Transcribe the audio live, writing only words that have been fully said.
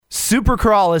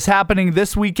Supercrawl is happening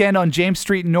this weekend on James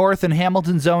Street North, and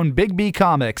Hamilton's own Big B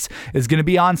Comics is going to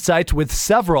be on site with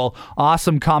several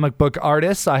awesome comic book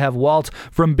artists. I have Walt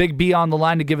from Big B on the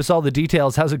line to give us all the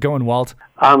details. How's it going, Walt?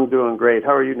 I'm doing great.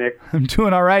 How are you, Nick? I'm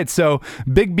doing all right. So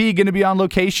Big B going to be on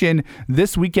location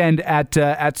this weekend at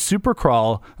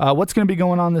Supercrawl. What's going to be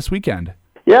going on this weekend?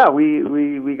 Yeah,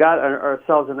 we got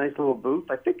ourselves a nice little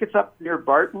booth. I think it's up near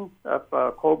Barton, up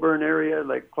Colburn area,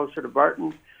 like closer to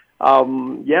Barton.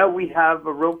 We have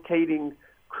a rotating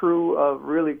crew of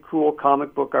really cool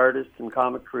comic book artists and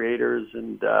comic creators,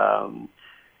 and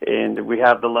we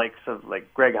have the likes of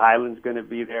like Greg Hyland's going to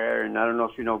be there. And I don't know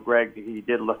if you know Greg, he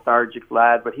did Lethargic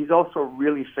Lad, but he's also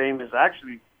really famous,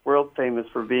 actually world famous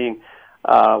for being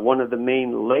one of the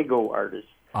main Lego artists.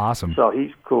 Awesome. So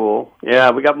he's cool.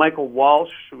 Yeah, we got Michael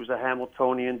Walsh, who's a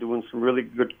Hamiltonian, doing some really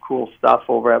good, cool stuff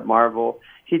over at Marvel.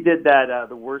 He did that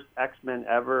The Worst X-Men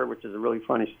Ever, which is a really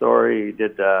funny story. He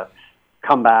did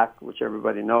Comeback, which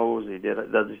everybody knows. He's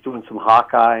doing some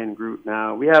Hawkeye and Groot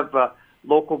now. We have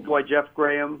local boy Jeff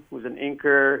Graham, who's an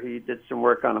inker. He did some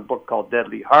work on a book called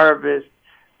Deadly Harvest.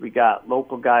 We got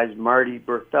local guys Marty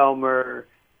Berthelmer,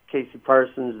 Casey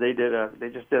Parsons. They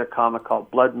just did a comic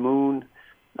called Blood Moon.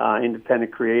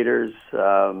 Independent creators.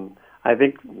 I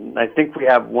think we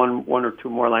have one or two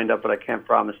more lined up, but I can't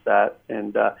promise that.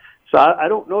 And so I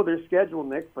don't know their schedule,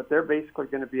 Nick, but they're basically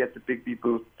going to be at the Big B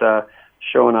booth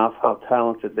showing off how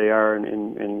talented they are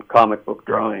in comic book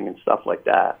drawing and stuff like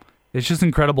that. It's just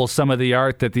incredible, some of the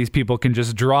art that these people can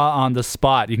just draw on the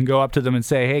spot. You can go up to them and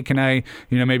say, hey, can I,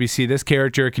 maybe see this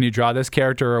character? Can you draw this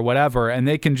character or whatever? And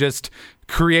they can just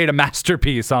create a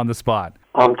masterpiece on the spot.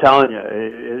 I'm telling you,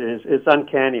 it's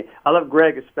uncanny. I love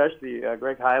Greg, especially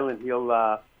Greg Hyland. He'll,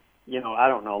 I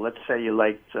don't know, let's say you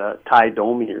liked Ty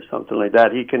Domi or something like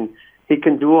that. He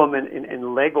can do them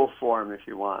in Lego form if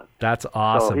you want. That's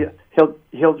awesome. So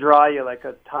he'll draw you like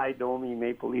a Ty Domi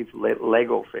Maple Leaf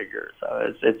Lego figure.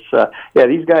 So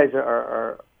these guys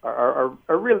are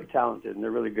really talented and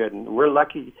they're really good, and we're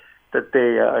lucky that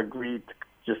they agreed to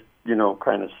just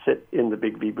kind of sit in the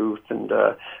Big B booth and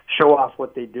show off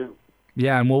what they do.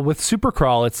 Yeah, and well, with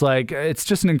Supercrawl, it's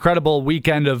just an incredible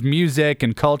weekend of music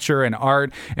and culture and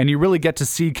art, and you really get to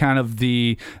see kind of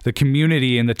the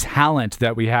community and the talent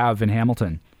that we have in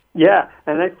Hamilton. Yeah,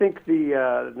 and I think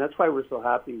that's why we're so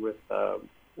happy with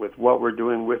what we're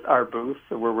doing with our booth,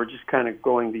 where we're just kind of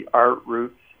going the art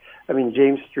roots. I mean,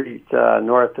 James Street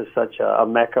North is such a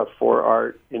mecca for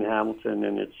art in Hamilton,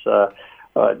 and it's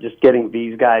just getting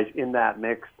these guys in that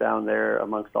mix down there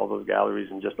amongst all those galleries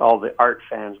and just all the art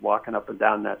fans walking up and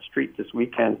down that street this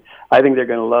weekend. I think they're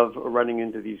going to love running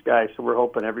into these guys. So we're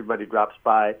hoping everybody drops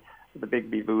by the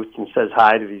Big B booth and says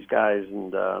hi to these guys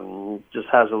and just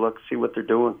has a look, see what they're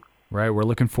doing. Right, we're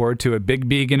looking forward to it. Big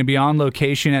B going to be on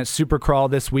location at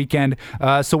Supercrawl this weekend.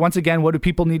 So once again, what do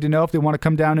people need to know if they want to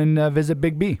come down and visit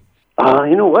Big B?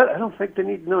 You know what? I don't think they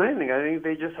need to know anything. I think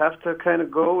they just have to kind of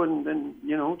go and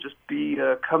just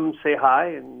come and say hi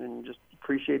and just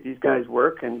appreciate these guys'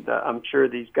 work. And I'm sure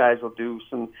these guys will do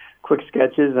some quick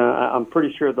sketches. I'm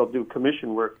pretty sure they'll do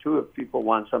commission work too if people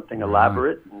want something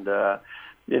elaborate. And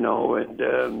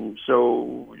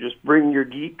so just bring your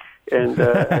geek, and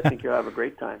I think you'll have a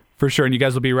great time. For sure. And you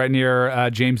guys will be right near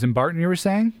James and Barton, you were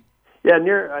saying? Yeah,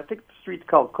 I think the street's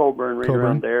called Colburn,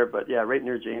 around there, but yeah, right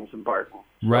near James and Barton.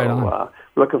 Right on.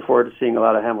 Looking forward to seeing a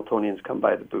lot of Hamiltonians come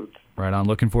by the booth. Right on.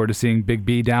 Looking forward to seeing Big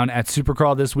B down at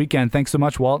Supercrawl this weekend. Thanks so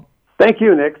much, Walt. Thank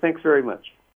you, Nick. Thanks very much.